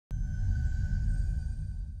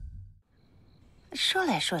说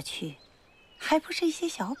来说去，还不是一些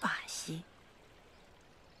小把戏。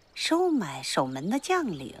收买守门的将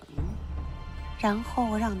领，然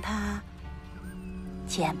后让他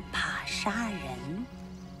践踏杀人，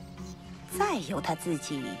再由他自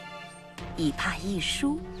己一怕一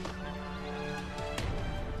输。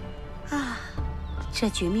啊，这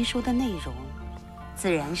绝密书的内容，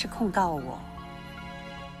自然是控告我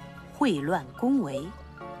秽乱宫闱，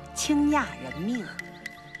倾轧人命。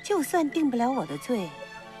就算定不了我的罪，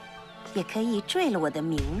也可以坠了我的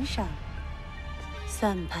名声。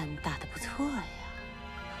算盘打得不错呀，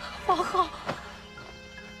皇后。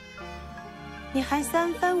你还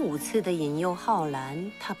3番5次的引诱浩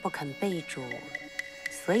然，他不肯背主，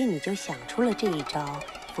所以你就想出了这一招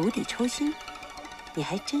釜底抽薪。你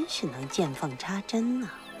还真是能见缝插针呢。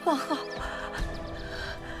皇后，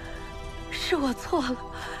是我错了，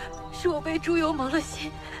是我被猪油蒙了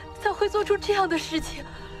心，才会做出这样的事情。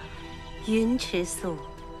云池素，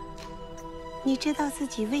你知道自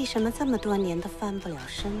己为什么这么多年都翻不了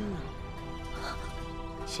身吗？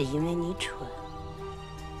是因为你蠢，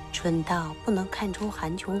蠢到不能看出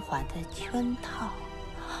韩琼华的圈套，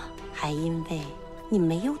还因为你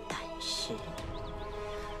没有胆识。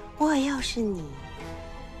我要是你，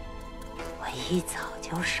我一早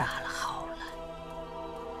就杀了浩然。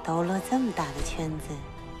兜了这么大的圈子，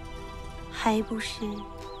还不是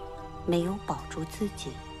没有保住自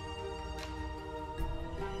己？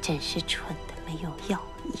真是蠢的没有药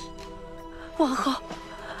医。皇后，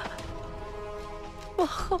皇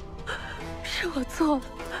后，是我错了，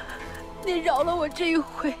您饶了我这一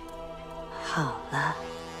回。好了，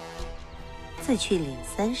自去领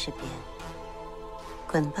30鞭，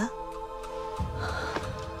滚吧。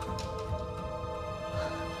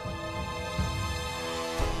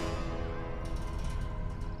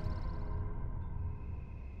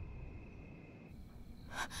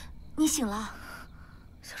你醒了。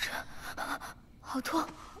小陈，好痛，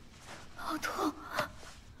好痛！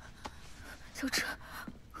小陈，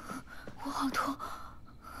我好痛，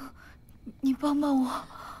你帮帮我。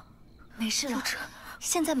没事了，小陈，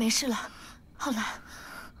现在没事了。浩然，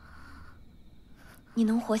你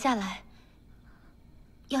能活下来，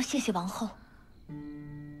要谢谢王后。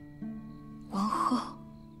王后，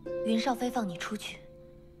云少妃放你出去，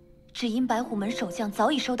只因白虎门守将早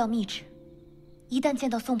已收到密旨，一旦见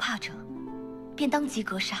到送帕者，便当即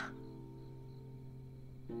格杀。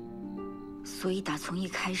所以打从一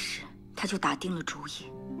开始，他就打定了主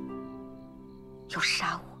意，要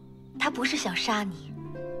杀我。他不是想杀你，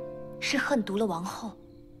是恨毒了王后。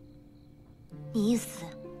你一死，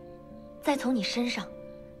再从你身上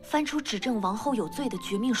翻出指证王后有罪的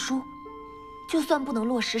绝命书，就算不能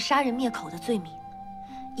落实杀人灭口的罪名，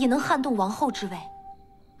也能撼动王后之位。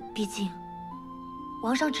毕竟，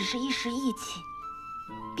王上只是一时义气，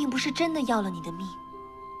并不是真的要了你的命。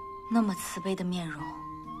那么慈悲的面容，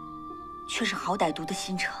却是好歹毒的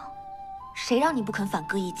心肠。谁让你不肯反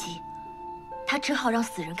戈一击？他只好让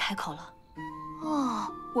死人开口了。哦，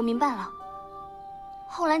我明白了。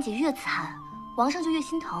浩然姐越惨，王上就越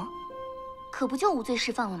心疼，可不就无罪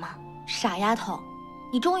释放了吗？傻丫头，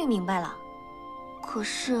你终于明白了。可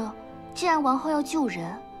是，既然王后要救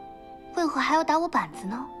人，为何还要打我板子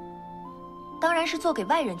呢？当然是做给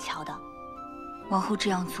外人瞧的。王后这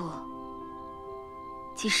样做，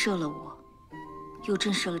既赦了我，又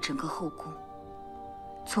震慑了整个后宫。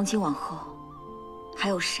从今往后，还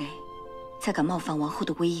有谁再敢冒犯王后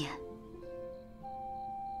的威严？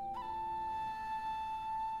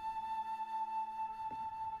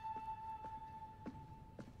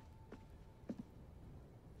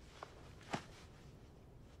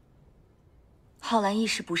浩然一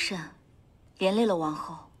时不慎，连累了王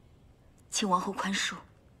后，请王后宽恕。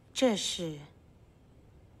这事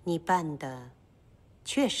你办的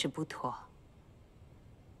确实不妥，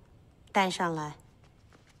带上来。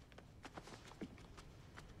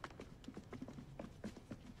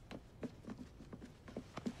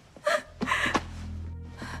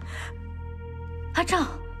阿丈，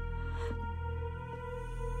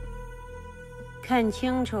看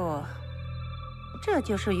清楚，这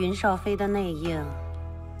就是云少妃的内应，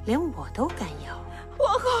连我都敢要。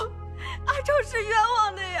皇后，阿昭是冤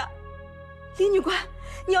枉的呀！李女官，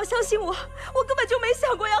你要相信我，我根本就没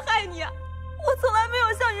想过要害你啊！我从来没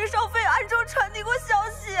有向云少妃暗中传递过消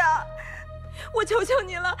息啊！我求求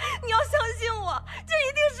你了，你要相信我，这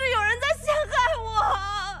一定是有人在陷害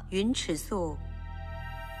我。云尺素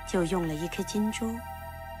就用了一颗金珠，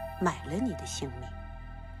买了你的性命。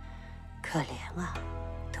可怜啊，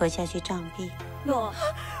拖下去杖毙。诺，皇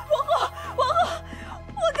后，皇后，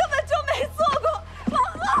我根本就没做过。皇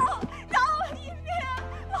后，饶我一命！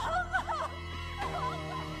皇后，皇后。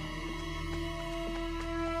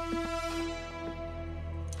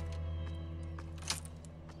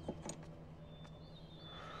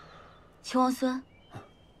秦王孙，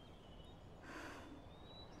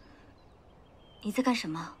你在干什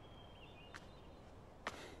么？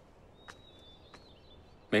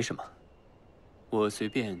没什么，我随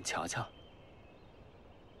便瞧瞧。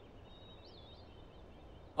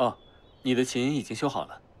哦，你的琴已经修好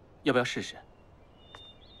了，要不要试试？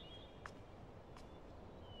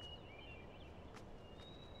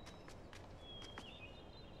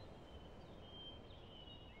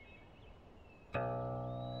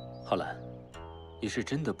浩然，你是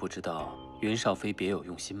真的不知道袁绍飞别有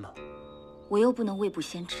用心吗？我又不能未卜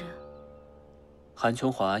先知。韩琼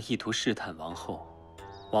华意图试探王后，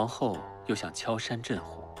王后又想敲山震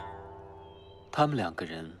虎，他们两个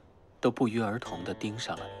人都不约而同地盯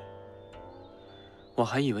上了你。我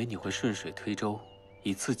还以为你会顺水推舟，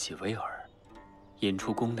以自己为饵，引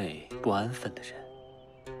出宫内不安分的人。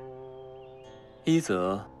一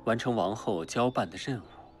则完成王后交办的任务，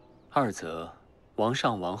二则王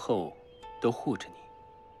上王后都护着你，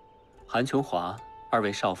韩琼华二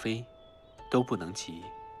位少妃都不能急，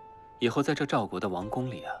以后在这赵国的王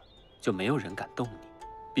宫里啊，就没有人敢动你，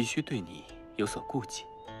必须对你有所顾忌。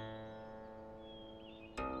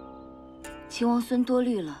秦王孙多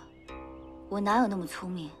虑了，我哪有那么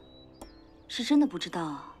聪明？是真的不知道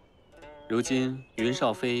啊。如今云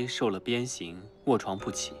少妃受了鞭刑，卧床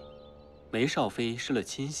不起；梅少妃失了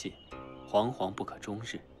亲信，惶惶不可终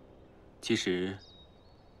日。其实，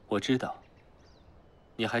我知道，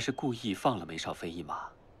你还是故意放了梅少妃一马。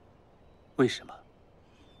为什么？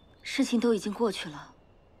事情都已经过去了。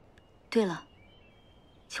对了，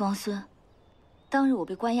秦王孙，当日我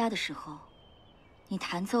被关押的时候，你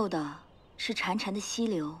弹奏的是潺潺的溪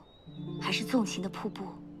流，还是纵情的瀑布？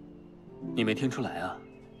你没听出来啊？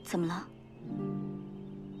怎么了？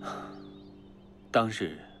当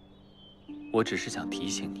日，我只是想提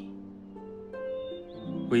醒你，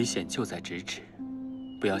危险就在咫尺，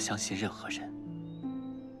不要相信任何人。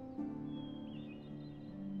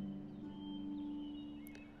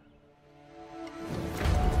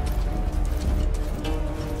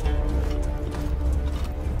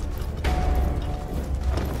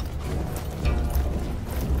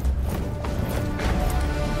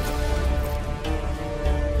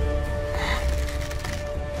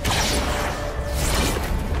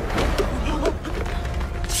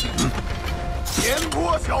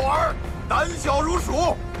小儿胆小如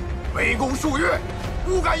鼠，围攻数月，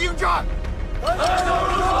不敢应战。胆小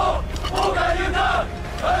如鼠，不敢应战。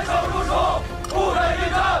胆小如鼠，不敢应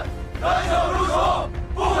战。胆小如鼠，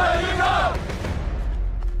不敢应战。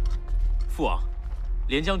父王，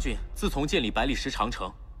连将军自从建立百里石长城，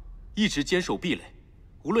一直坚守壁垒，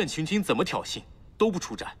无论秦军怎么挑衅，都不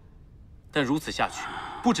出战。但如此下去，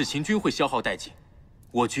不止秦军会消耗殆尽，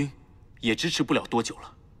我军也支持不了多久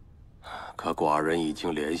了。 可寡人已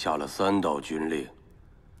经连下了3道军令，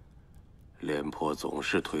廉颇总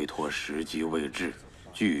是推脱时机未至，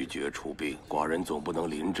拒绝出兵。寡人总不能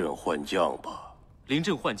临阵换将吧？临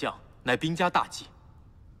阵换将乃兵家大忌，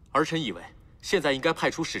儿臣以为现在应该派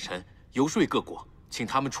出使臣游说各国，请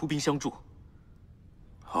他们出兵相助。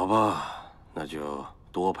好吧，那就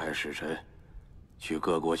多派使臣去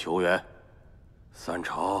各国求援。三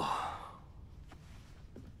朝，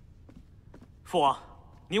父王。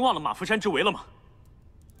 您忘了马伏山之围了吗？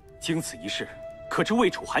经此一事，可知魏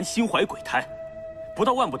楚韩心怀鬼胎，不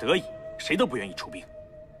到万不得已，谁都不愿意出兵。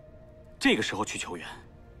这个时候去求援，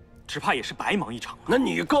只怕也是白忙一场了。那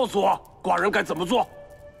你告诉我，寡人该怎么做？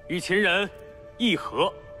与秦人议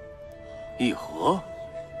和。议和？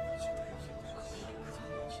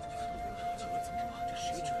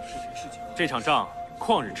这场仗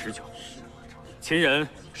旷日持久，秦人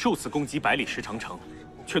数次攻击百里石长城，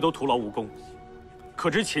却都徒劳无功。 可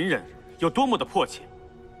知秦人有多么的迫切，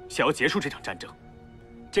想要结束这场战争。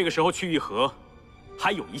这个时候去议和，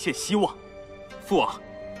还有一线希望。父王，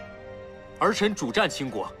儿臣主战秦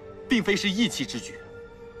国，并非是义气之举。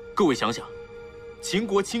各位想想，秦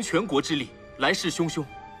国倾全国之力，来势汹汹，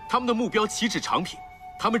他们的目标岂止长平，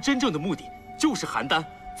他们真正的目的就是邯郸，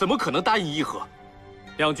怎么可能答应议和？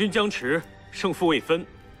两军僵持，胜负未分，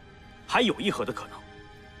还有议和的可能。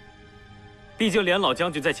毕竟连老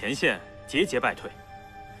将军在前线节节败退。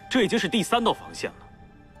 这已经是第3道防线了，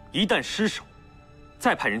一旦失守，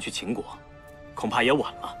再派人去秦国，恐怕也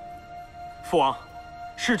晚了。父王，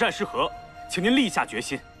是战是和，请您立下决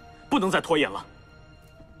心，不能再拖延了。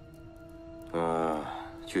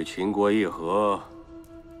去秦国议和，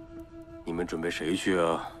你们准备谁去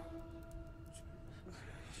啊？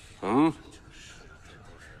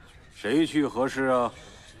谁去合适啊？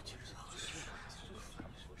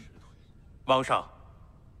王上，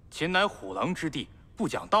秦乃虎狼之地。 不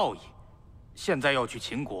讲道义，现在要去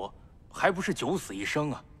秦国，还不是九死一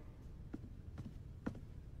生啊！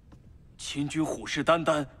秦军虎视眈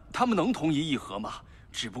眈，他们能同意议和吗？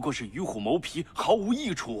只不过是与虎谋皮，毫无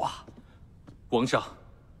益处啊！皇上，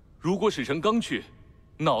如果使臣刚去，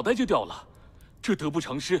脑袋就掉了，这得不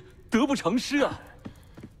偿失，得不偿失啊！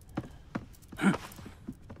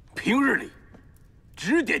平日里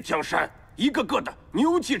指点江山，一个个的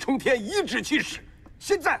牛气冲天，颐指气使，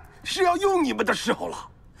现在是要用你们的时候了。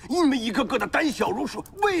你们一个个的胆小如鼠，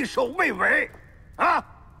畏首畏尾，啊！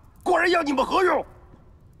果然要你们何用？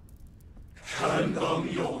臣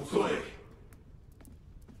等有罪。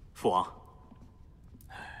父王，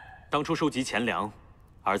当初收集钱粮，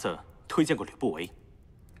儿子推荐过吕不韦，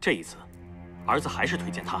这一次，儿子还是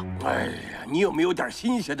推荐他。哎呀，你有没有点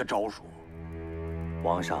新鲜的招数？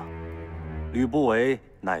皇上，吕不韦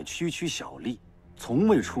乃区区小吏，从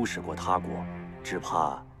未出使过他国，只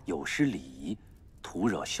怕有失礼仪，徒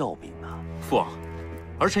惹笑柄啊！父王，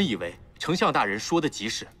儿臣以为丞相大人说的极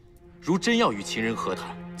是，如真要与秦人和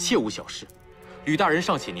谈，切勿小事。吕大人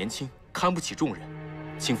尚且年轻，看不起众人，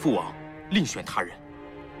请父王另选他人。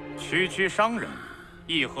区商人，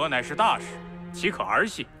议和乃是大事，岂可儿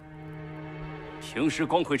戏？平时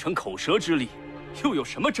光会逞口舌之力，又有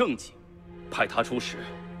什么政绩？派他出使，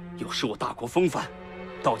有失我大国风范，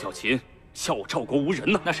倒叫秦笑我赵国无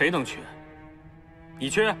人呢。那谁能去？你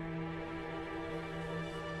去？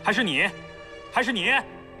还是你？还是你？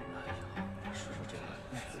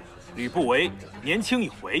吕不韦年轻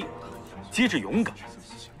有为，机智勇敢，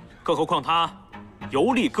更何况他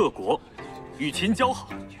游历各国，与秦交好。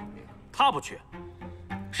他不去，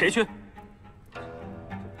谁去？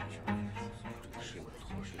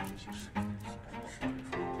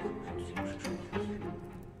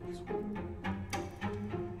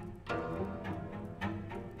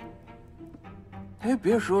哎，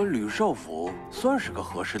别说吕少府算是个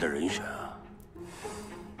合适的人选啊。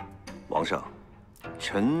皇上，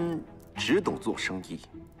臣只懂做生意，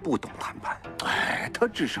不懂谈判。哎，他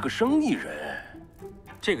只是个生意人，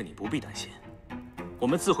这个你不必担心，我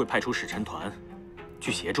们自会派出使臣团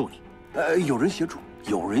去协助你。有人协助，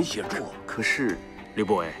有人协助。可是，吕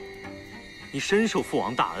不韦，你深受父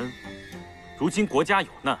王大恩，如今国家有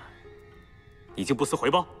难，你竟不思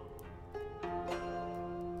回报？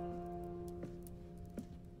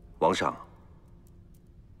皇上，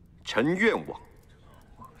臣愿往，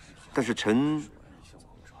但是臣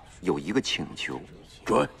有一个请求。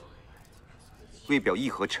准。为表议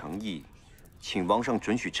和诚意，请皇上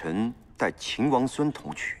准许臣带秦王孙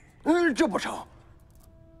同去。这不成，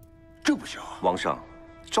这不行。皇上，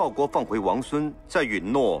赵国放回王孙，再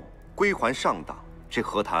允诺归还上党，这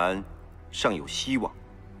和谈尚有希望。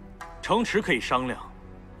城池可以商量，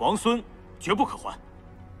王孙绝不可还。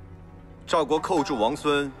赵国扣住王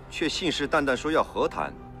孙，却信誓旦旦说要和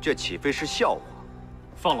谈，这岂非是笑话？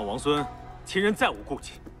放了王孙，秦人再无顾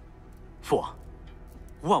忌。父王，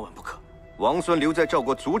万万不可！王孙留在赵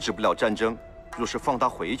国阻止不了战争，若是放他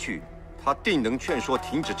回去，他定能劝说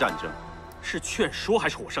停止战争。是劝说还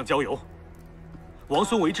是火上浇油？王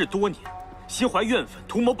孙为质多年，心怀怨愤，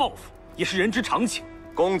图谋报复，也是人之常情。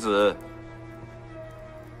公子，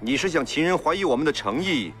你是想秦人怀疑我们的诚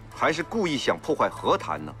意，还是故意想破坏和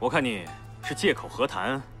谈呢？我看你是借口和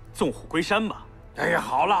谈，纵虎归山吧。哎呀，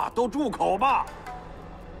好了，都住口吧。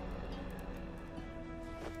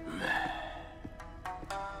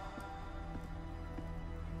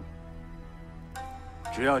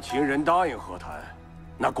只要秦人答应和谈，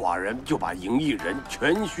那寡人就把赢异人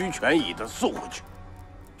全虚全已的送回去，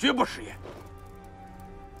绝不食言。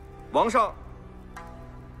皇上，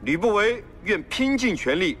吕不韦愿拼尽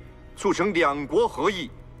全力促成两国和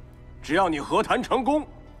议。只要你和谈成功，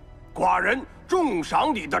寡人重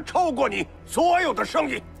赏你的超过你所有的生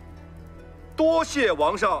意。多谢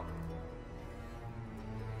皇上。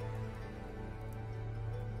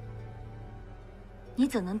你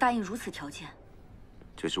怎能答应如此条件？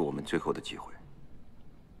这是我们最后的机会。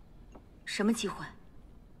什么机会？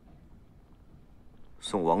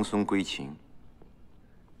送王孙归秦。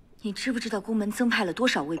你知不知道宫门增派了多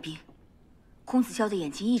少卫兵？公子娇的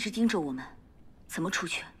眼睛一直盯着我们，怎么出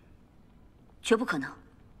去？绝不可能。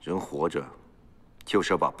人活着，就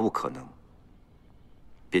是要把不可能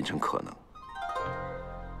变成可能。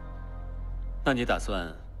那你打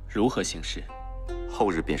算如何行事？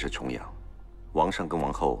后日便是重阳，王上跟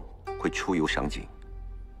王后会出游赏景，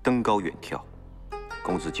登高远眺。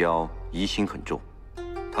公子娇疑心很重，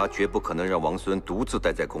他绝不可能让王孙独自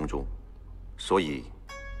待在宫中，所以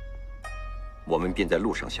我们便在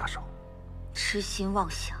路上下手。痴心妄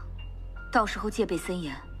想，到时候戒备森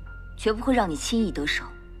严，绝不会让你轻易得手。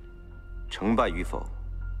成败与否，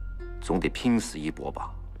总得拼死一搏吧。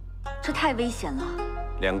这太危险了。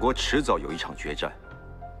两国迟早有一场决战，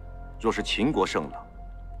若是秦国胜了，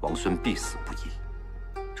王孙必死不义。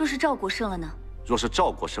若是赵国胜了呢？若是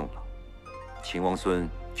赵国胜了，秦王孙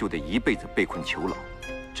就得一辈子被困囚牢，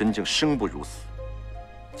真正生不如死。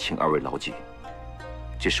请二位牢记，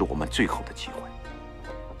这是我们最后的机会。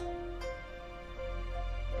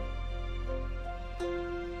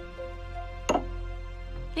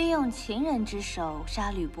利用秦人之手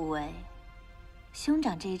杀吕不韦，兄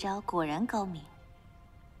长这一招果然高明。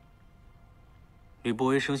吕不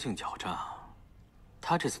韦生性狡诈，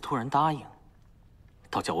他这次突然答应，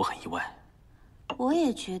倒叫我很意外。我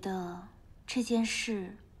也觉得这件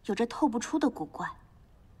事有着透不出的古怪。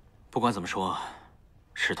不管怎么说，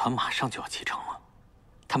使团马上就要启程了，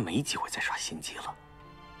他没机会再耍心机了。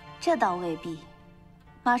这倒未必，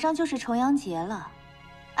马上就是重阳节了，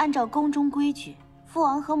按照宫中规矩，父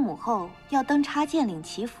王和母后要登插剑岭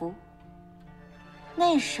祈福。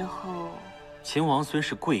那时候，秦王孙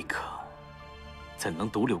是贵客，怎能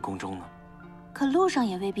独留宫中呢？可路上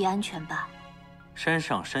也未必安全吧？山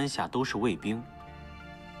上山下都是卫兵，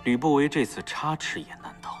吕不韦这次插翅也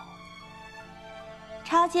难逃。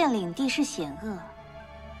插剑岭地势险恶，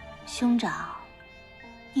兄长，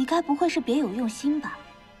你该不会是别有用心吧？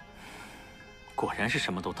果然是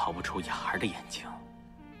什么都逃不出雅儿的眼睛。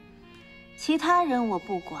其他人我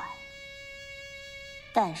不管，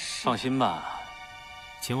但是放心吧，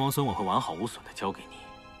秦王孙我会完好无损的交给你。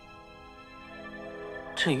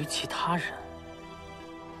至于其他人，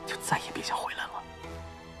就再也别想回来了。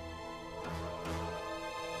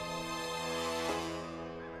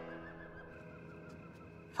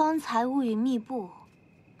方才乌云密布，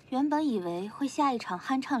原本以为会下一场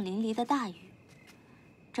酣畅淋漓的大雨，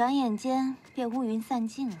转眼间便乌云散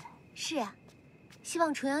尽了。是啊，希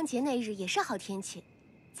望重阳节那日也是好天气，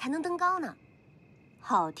才能登高呢。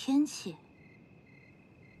好天气，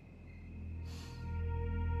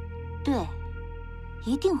对，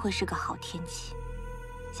一定会是个好天气。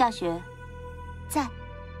夏雪，在，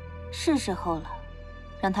是时候了，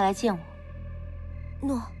让他来见我。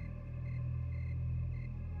诺。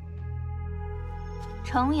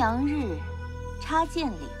重阳日，插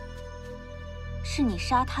剑岭，是你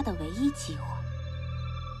杀他的唯一机会。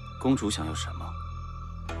公主想要什么？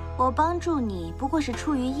我帮助你不过是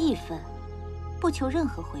出于义愤，不求任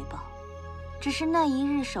何回报。只是那一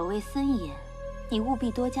日守卫森严，你务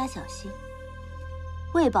必多加小心。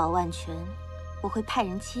为保万全，我会派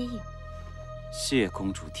人接应。谢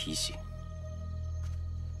公主提醒。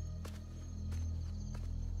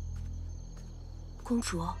公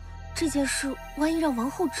主，这件事万一让王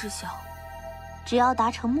后知晓，只要达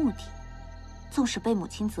成目的，纵使被母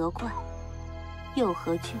亲责怪，又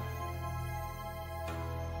何惧？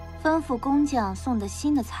吩咐工匠送的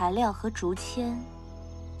新的材料和竹签，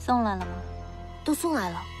送来了吗？都送来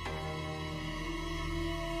了。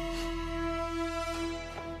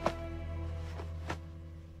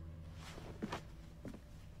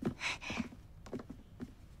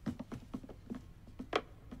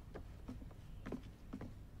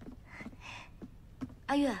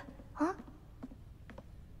阿月，啊，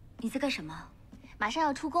你在干什么？马上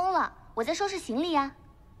要出宫了，我在收拾行李呀。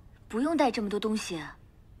不用带这么多东西，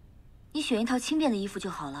你选一套轻便的衣服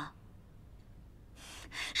就好了。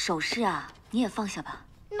首饰啊，你也放下吧。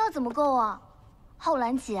那怎么够啊？浩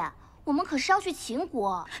然姐，我们可是要去秦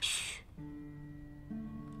国。嘘，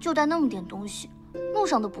就带那么点东西，路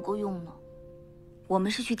上都不够用呢。我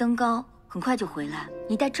们是去登高，很快就回来。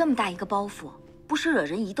你带这么大一个包袱，不是惹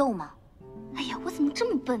人疑窦吗？哎呀，我怎么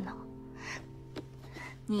这么笨呢？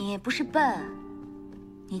你不是笨，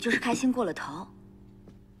你就是开心过了头。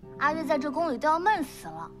阿月在这宫里都要闷死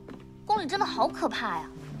了，宫里真的好可怕呀！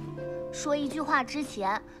说一句话之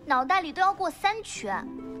前，脑袋里都要过3圈，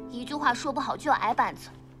一句话说不好就要挨板子，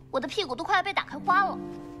我的屁股都快要被打开花了。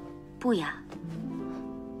不雅。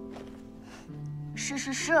是，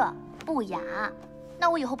不雅。那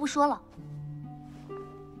我以后不说了。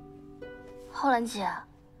浩然姐，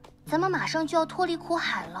咱们马上就要脱离苦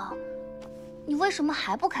海了，你为什么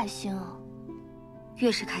还不开心啊？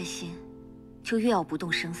越是开心，就越要不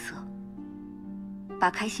动声色。把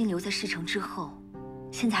开心留在事成之后，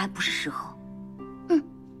现在还不是时候。嗯。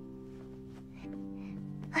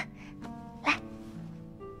来。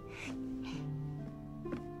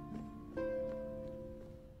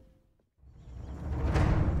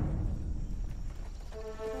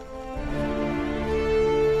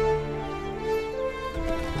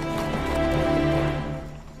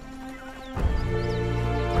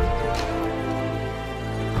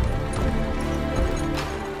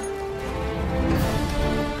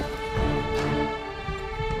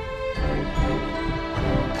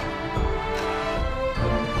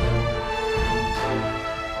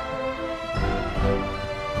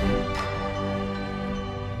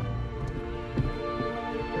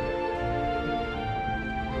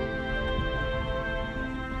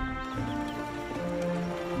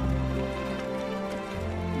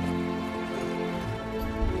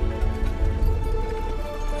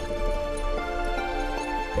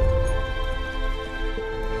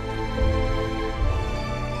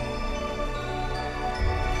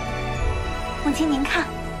母亲您看，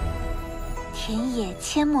田野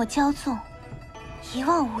阡陌骄纵，一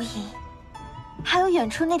望无垠，还有远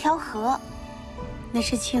处那条河，那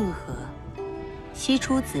是沁河，西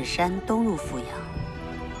出紫山，东入阜阳，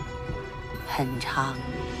很长。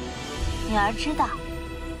女儿知道，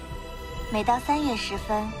每到3月时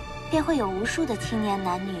分，便会有无数的青年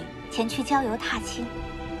男女前去郊游踏青，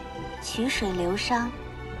曲水流觞，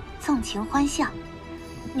纵情欢笑。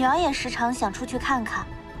女儿也时常想出去看看，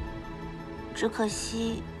只可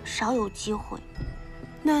惜少有机会。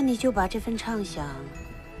那你就把这份畅想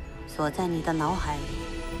锁在你的脑海里，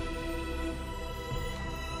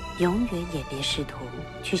永远也别试图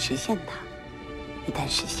去实现它。一旦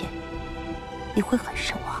实现，你会很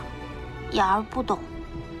失望。雅儿不懂，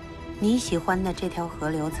你喜欢的这条河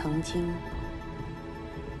流曾经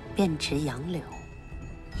遍植杨柳。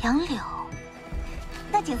杨柳，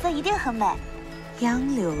那景色一定很美。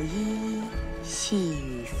杨柳依依，细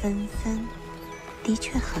雨纷纷，的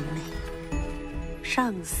确很美。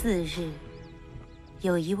上巳日，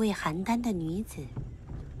有一位邯郸的女子，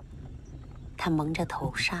她蒙着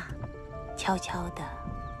头纱，悄悄地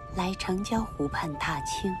来城郊湖畔踏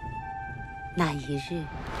青。那一日，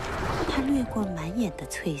她掠过满眼的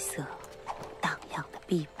翠色，荡漾的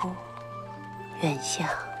碧波，远向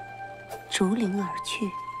竹林而去，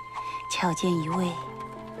瞧见一位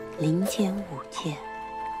林间舞剑、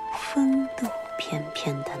风度翩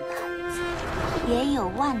翩的男子。野有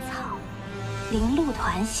万草，零露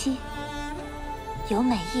团兮；有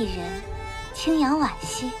美一人，轻扬惋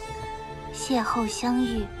惜。邂逅相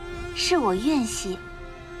遇，是我愿兮。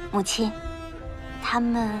母亲，他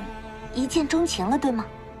们一见钟情了，对吗？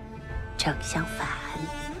正相反，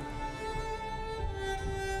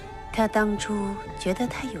他当初觉得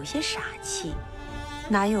他有些傻气，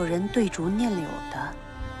哪有人对竹念柳的？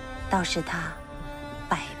倒是他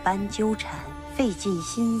百般纠缠，费尽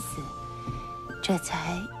心思，这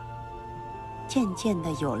才渐渐地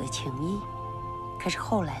有了情意。可是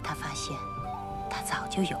后来他发现，他早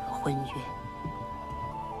就有了婚约，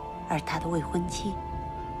而他的未婚妻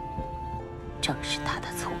正是他的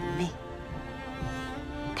从妹。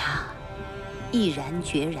他毅然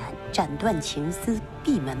决然斩断情丝，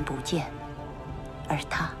闭门不见，而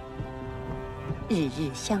他日日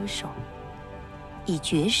相守，以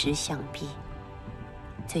绝食相逼，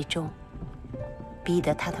最终逼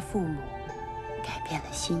得他的父母改变了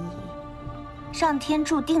心意。上天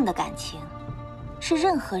注定的感情，是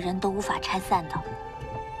任何人都无法拆散的。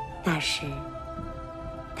那时，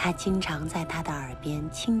他经常在他的耳边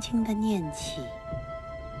轻轻地念起：“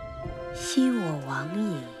昔我往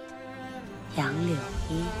矣，杨柳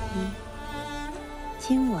依依；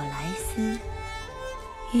今我来思，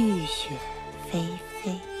雨雪霏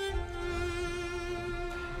霏。”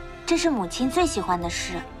这是母亲最喜欢的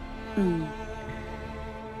诗。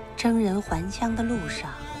征人还乡的路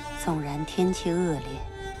上，纵然天气恶劣，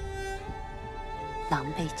狼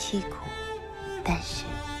狈凄苦，但是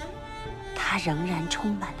他仍然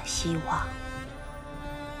充满了希望，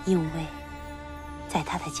因为在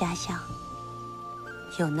他的家乡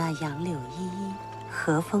有那杨柳依依、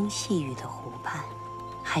和风细雨的湖畔，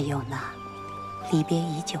还有那离别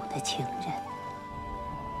已久的情人。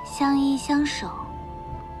相依相守，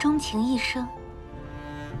钟情一生，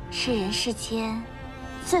是人世间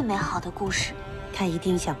最美好的故事。他一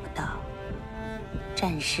定想不到，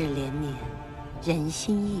战事连绵，人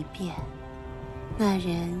心易变，那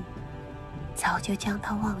人早就将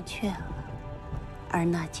他忘却了，而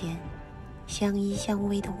那间相依相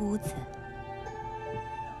偎的屋子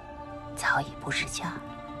早已不是家了。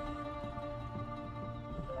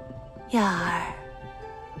雅儿，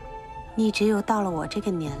你只有到了我这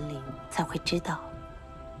个年龄才会知道。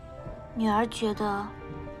女儿觉得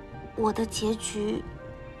我的结局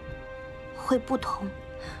会不同。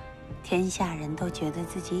天下人都觉得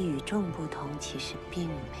自己与众不同，其实并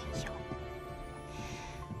没有。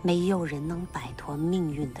没有人能摆脱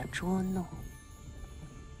命运的捉弄，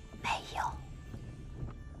没有。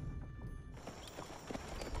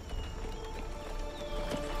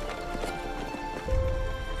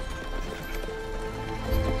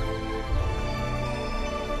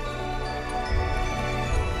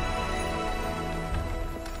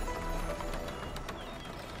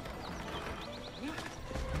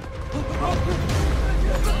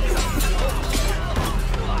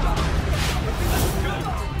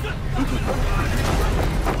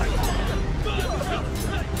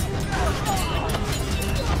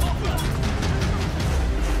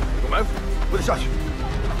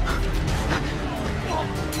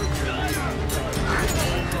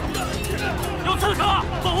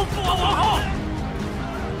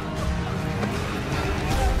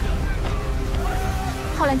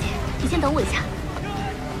先等我一下。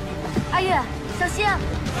阿月，小心！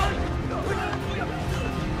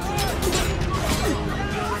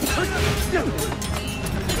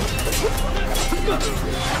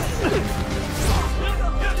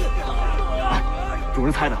主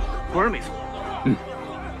人猜的果然没错。嗯，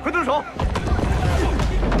快动手！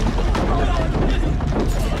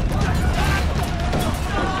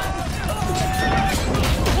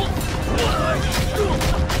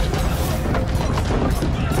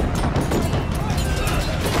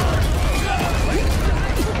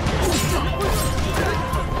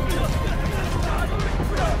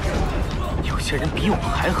有些人比我们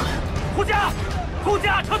还狠。护驾，护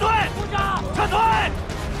驾，撤退！护驾，撤退！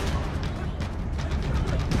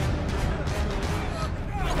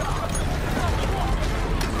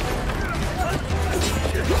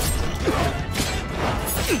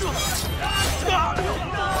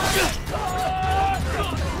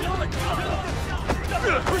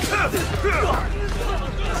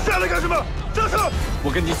下来干什么？上车！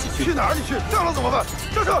我跟你一起去。去哪儿？你去？上了怎么办？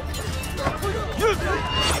上车！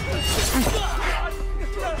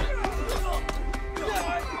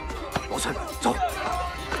老孙，走。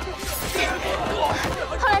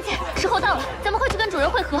浩然姐，时候到了，咱们快去跟主人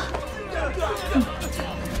会合。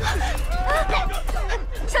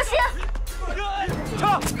小心！撤！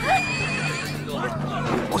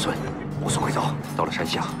王孙，快走！到了山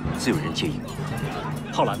下，自有人接应。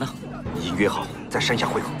浩然呢？已经约好在山下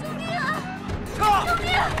会合。撤！救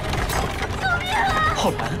命！救命啊！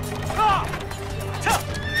浩然，撤！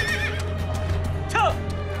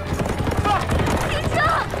停车！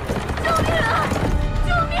救命啊！救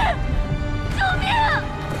命！救命！救命！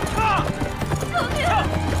快停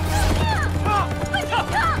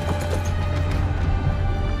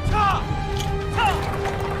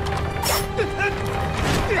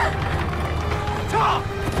车！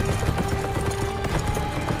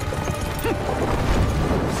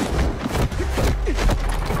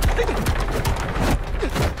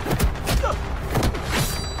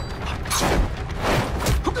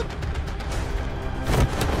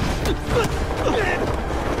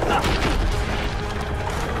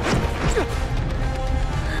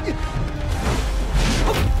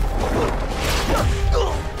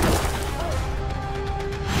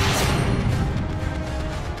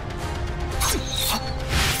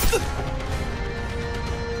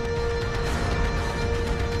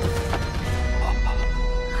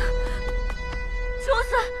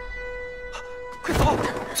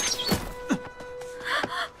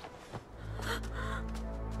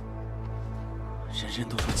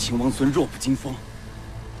秦王孙弱不禁风，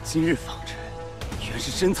今日方知，原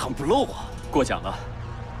是深藏不露啊！过奖了。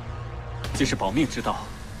既是保命之道，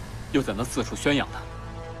又怎能四处宣扬呢？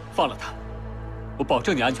放了他，我保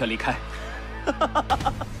证你安全离开。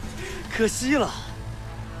可惜了，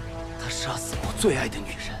他杀死我最爱的女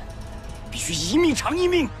人，必须一命偿一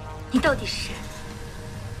命。你到底是？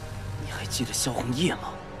你还记得萧红叶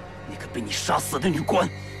吗？那个被你杀死的女官。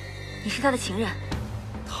你是他的情人。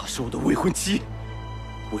她是我的未婚妻。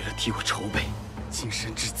为了替我筹备净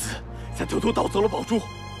身之资，才偷偷盗走了宝珠，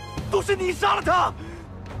都是你杀了她。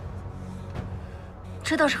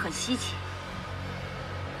这倒是很稀奇。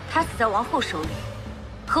他死在王后手里，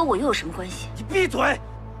和我又有什么关系？你闭嘴！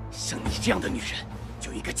像你这样的女人，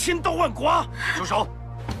就应该千刀万剐。住手！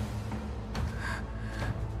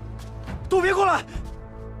都别过来！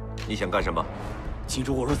你想干什么？今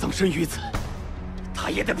日我若葬身于此，他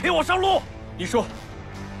也得陪我上路。你说。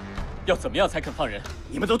要怎么样才肯放人？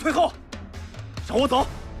你们都退后，让我走。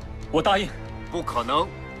我答应。不可能。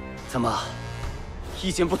怎么，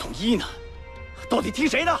意见不统一呢？到底听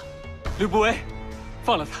谁的？吕不韦，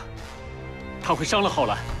放了他，他会伤了浩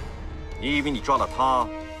然。你以为你抓了他，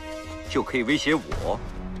就可以威胁我？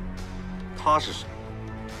他是谁？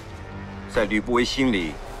在吕不韦心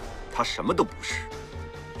里，他什么都不是。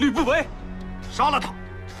吕不韦，杀了他！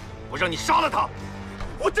我让你杀了他！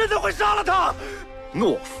我真的会杀了他！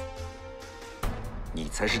懦夫！你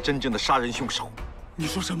才是真正的杀人凶手！你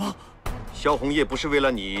说什么？萧红叶不是为了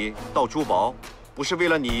你盗珠宝，不是为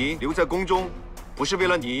了你留在宫中，不是为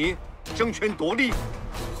了你争权夺利。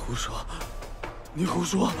胡说！你胡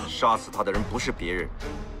说！杀死他的人不是别人，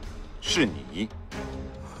是你。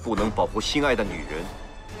不能保护心爱的女人，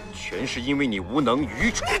全是因为你无能愚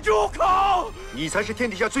蠢。你住口！你才是天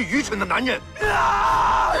底下最愚蠢的男人！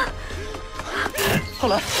浩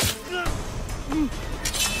然。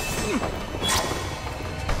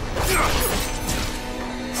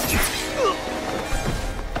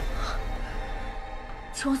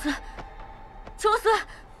秦王孙，秦王孙，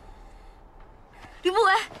吕不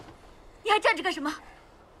韦，你还站着干什么？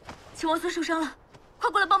秦王孙受伤了，快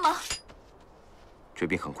过来帮忙！追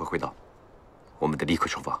兵很快会到。我们得立刻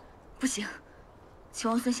出发。不行，秦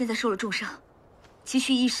王孙现在受了重伤，急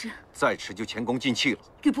需医师。再迟就前功尽弃了。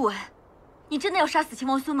吕不韦，你真的要杀死秦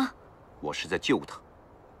王孙吗？我是在救他。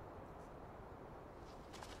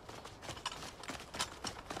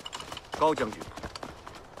高将军，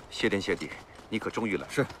谢天谢地，你可终于来了。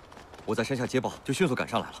是，我在山下接报，就迅速赶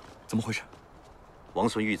上来了。怎么回事？王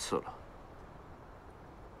孙遇刺了。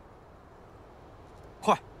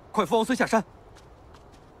快扶王孙下山！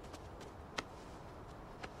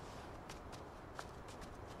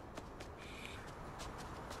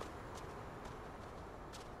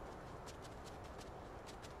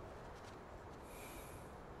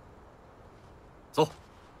走。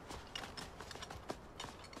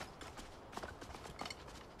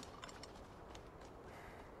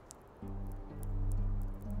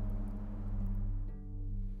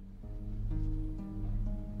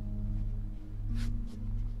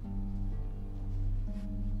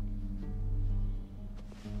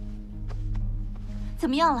怎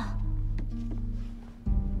么样了？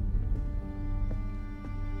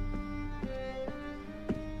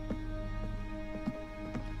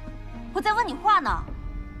我在问你话呢。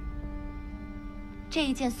这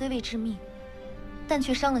一剑虽未致命，但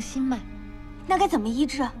却伤了心脉，那该怎么医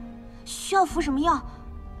治？需要服什么药？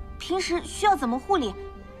平时需要怎么护理？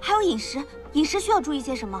还有饮食，饮食需要注意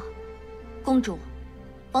些什么？公主，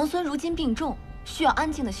王孙如今病重，需要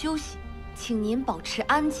安静的休息，请您保持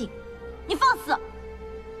安静。你放肆！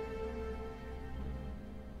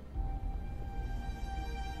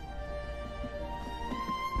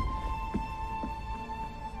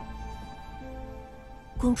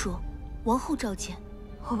公主，王后召见。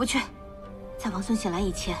我不去，在王孙醒来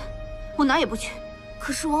以前，我哪儿也不去。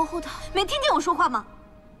可是王后她没听见我说话吗？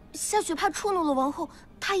夏雪怕触怒了王后，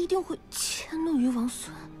她一定会迁怒于王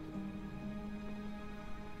孙。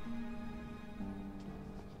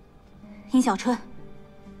殷小春，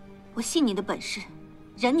我信你的本事，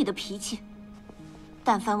忍你的脾气，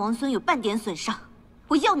但凡王孙有半点损伤，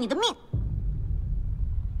我要你的命！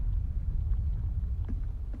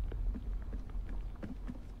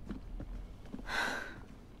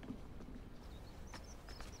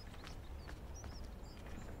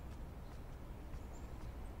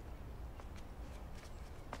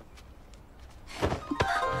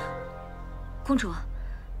公主，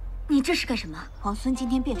你这是干什么？王孙今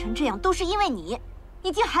天变成这样，都是因为你。你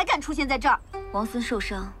竟还敢出现在这儿！王孙受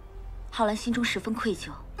伤，浩然心中十分愧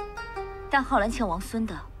疚，但浩然欠王孙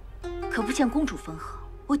的，可不欠公主分毫。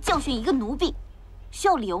我教训一个奴婢，需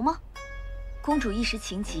要理由吗？公主一时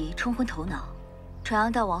情急，冲昏头脑，传扬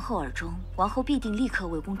到王后耳中，王后必定立刻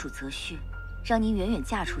为公主择婿，让您远远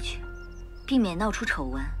嫁出去，避免闹出丑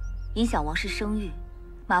闻，影响王室声誉。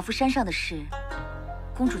马夫山上的事，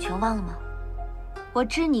公主全忘了吗？我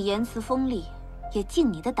知你言辞锋利，也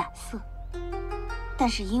敬你的胆色，但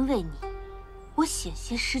是因为你，我险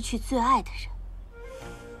些失去最爱的人。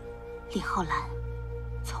李浩然，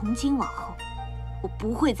从今往后，我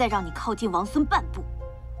不会再让你靠近王孙半步。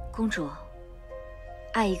公主，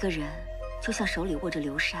爱一个人就像手里握着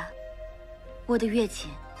流沙，握得越紧，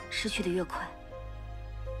失去的越快。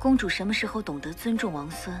公主什么时候懂得尊重王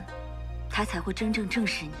孙，他才会真正正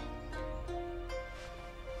视你。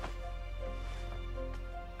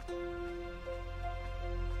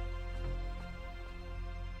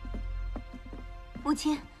母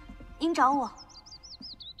亲，您找我。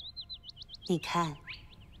你看，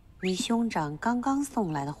你兄长刚刚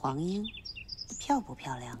送来的黄莺，漂不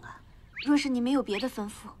漂亮啊？若是你没有别的吩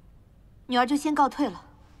咐，女儿就先告退了。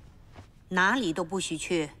哪里都不许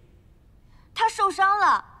去。她受伤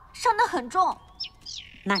了，伤得很重。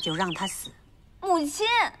那就让她死。母亲，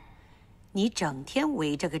你整天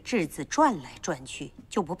围着个质子转来转去，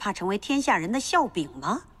就不怕成为天下人的笑柄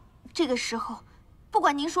吗？这个时候，不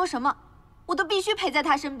管您说什么，我都必须陪在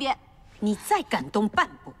她身边。你再敢动半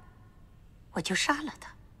步，我就杀了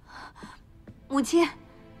他。母亲，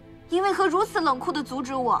您为何如此冷酷地阻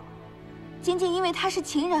止我？仅仅因为他是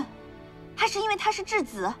情人，还是因为他是质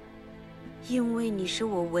子？因为你是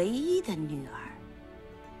我唯一的女儿。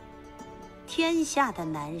天下的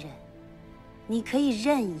男人，你可以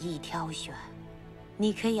任意挑选，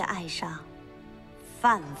你可以爱上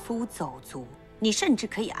贩夫走卒，你甚至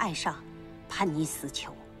可以爱上叛逆死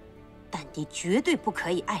囚，但你绝对不可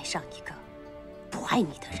以爱上一个不爱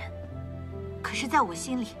你的人。可是，在我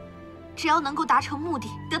心里，只要能够达成目的，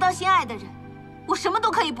得到心爱的人，我什么都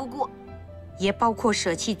可以不顾，也包括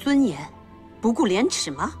舍弃尊严，不顾廉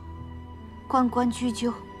耻吗？关关雎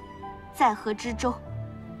鸠，在河之洲，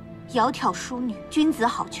窈窕淑女，君子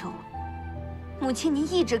好逑。母亲，您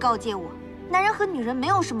一直告诫我，男人和女人没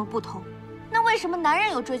有什么不同，那为什么男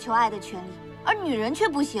人有追求爱的权利，而女人却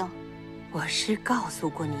不行？我是告诉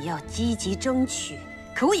过你要积极争取，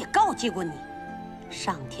可我也告诫过你，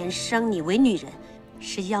上天生你为女人，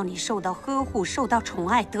是要你受到呵护、受到宠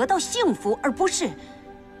爱、得到幸福，而不是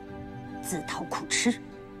自讨苦吃。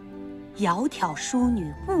窈窕淑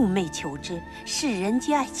女，寤寐求之，是人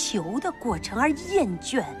皆爱求的过程，而厌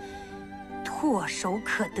倦唾手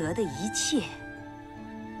可得的一切。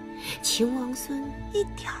秦王孙一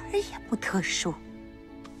点儿也不特殊。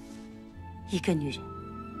一个女人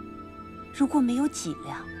如果没有脊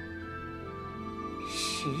梁，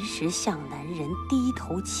时时向男人低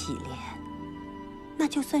头乞怜，那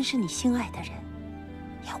就算是你心爱的人，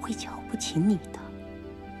也会瞧不起你的。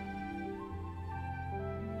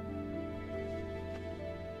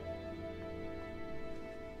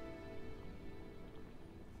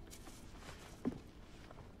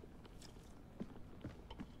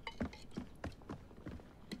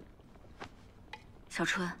小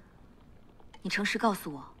春，你诚实告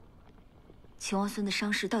诉我，秦王孙的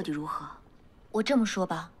伤势到底如何？我这么说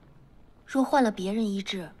吧，若换了别人医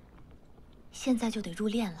治，现在就得入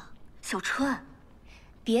殓了。小春，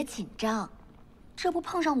别紧张，这不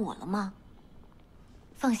碰上我了吗？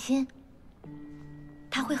放心，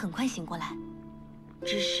他会很快醒过来，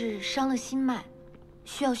只是伤了心脉，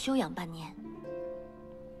需要休养半年。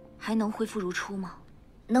还能恢复如初吗？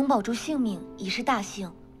能保住性命已是大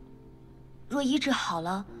幸。若医治好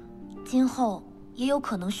了，今后也有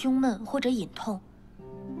可能胸闷或者隐痛。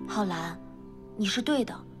浩然，你是对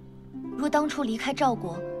的。若当初离开赵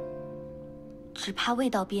国，只怕未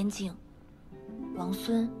到边境，王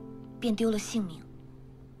孙便丢了性命。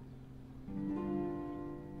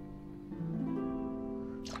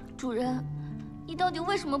主人，你到底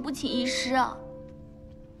为什么不请医师啊？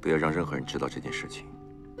不要让任何人知道这件事情。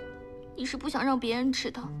你是不想让别人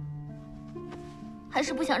知道，还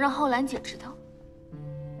是不想让浩然姐知道？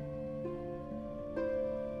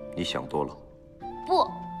你想多了。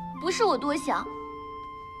不是我多想，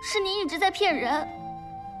是你一直在骗人。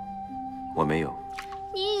我没有。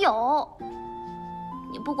你有。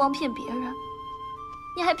你不光骗别人，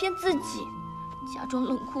你还骗自己，假装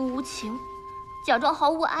冷酷无情，假装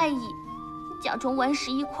毫无爱意，假装顽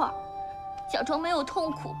石一块，假装没有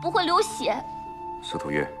痛苦，不会流血。司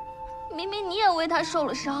徒月，明明你也为他受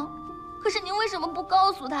了伤，可是您为什么不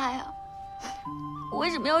告诉他呀？我为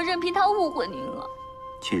什么要任凭他误会您啊？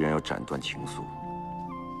既然要斩断情愫，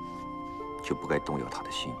就不该动摇他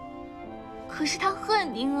的心。可是他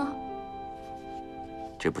恨您啊！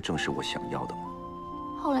这不正是我想要的吗？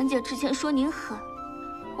浩然姐之前说您狠，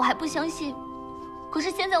我还不相信，可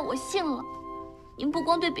是现在我信了。您不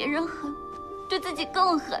光对别人狠，对自己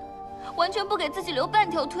更狠，完全不给自己留半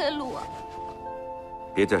条退路啊！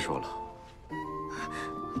别再说了。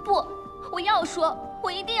不，我要说，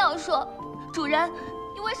我一定要说，主人，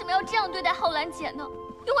你为什么要这样对待浩然姐呢？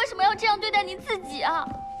又为什么要这样对待您自己啊？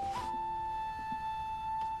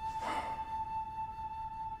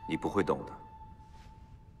你不会懂的。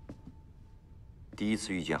第一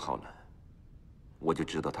次遇见浩然，我就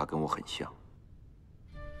知道他跟我很像。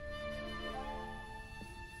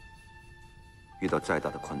遇到再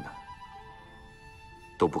大的困难，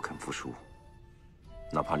都不肯服输，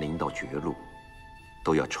哪怕临到绝路，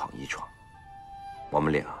都要闯一闯。我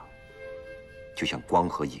们俩就像光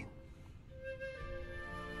和影，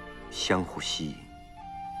相互吸引，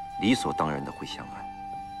理所当然的会相爱。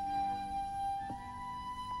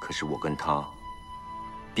可是我跟他，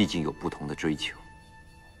毕竟有不同的追求。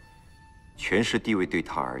权势地位对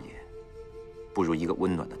他而言，不如一个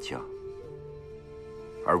温暖的家。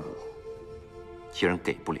而我，既然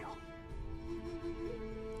给不了，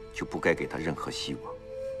就不该给他任何希望。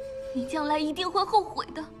你将来一定会后悔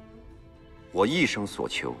的。我一生所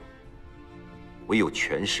求，唯有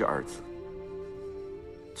权势二字，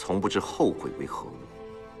从不知后悔为何物。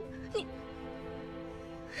你，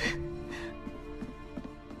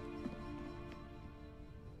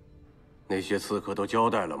那些刺客都交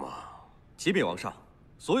代了吗？启禀王上，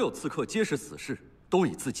所有刺客皆是死士，都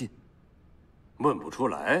已自尽。问不出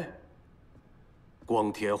来。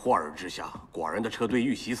光天化日之下，寡人的车队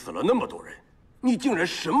遇袭死了那么多人，你竟然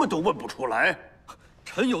什么都问不出来？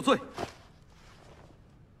臣有罪。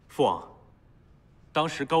父王，当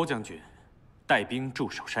时高将军带兵驻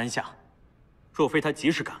守山下，若非他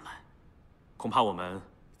及时赶来，恐怕我们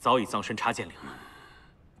早已葬身插剑岭了。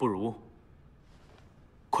不如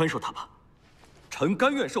宽恕他吧。臣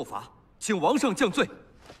甘愿受罚，请王上降罪。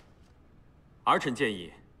儿臣建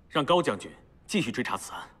议让高将军继续追查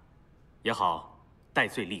此案，也好戴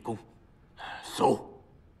罪立功。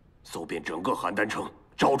搜遍整个邯郸城，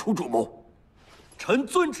找出主谋。臣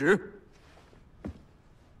遵旨。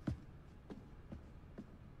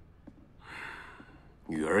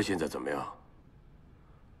女儿现在怎么样？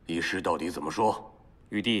医师到底怎么说？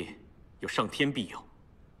玉帝有上天庇佑，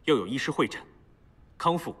要有医师会诊，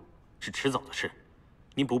康复是迟早的事，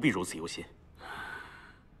您不必如此忧心。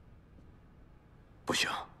不行，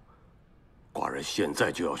寡人现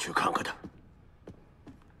在就要去看看他。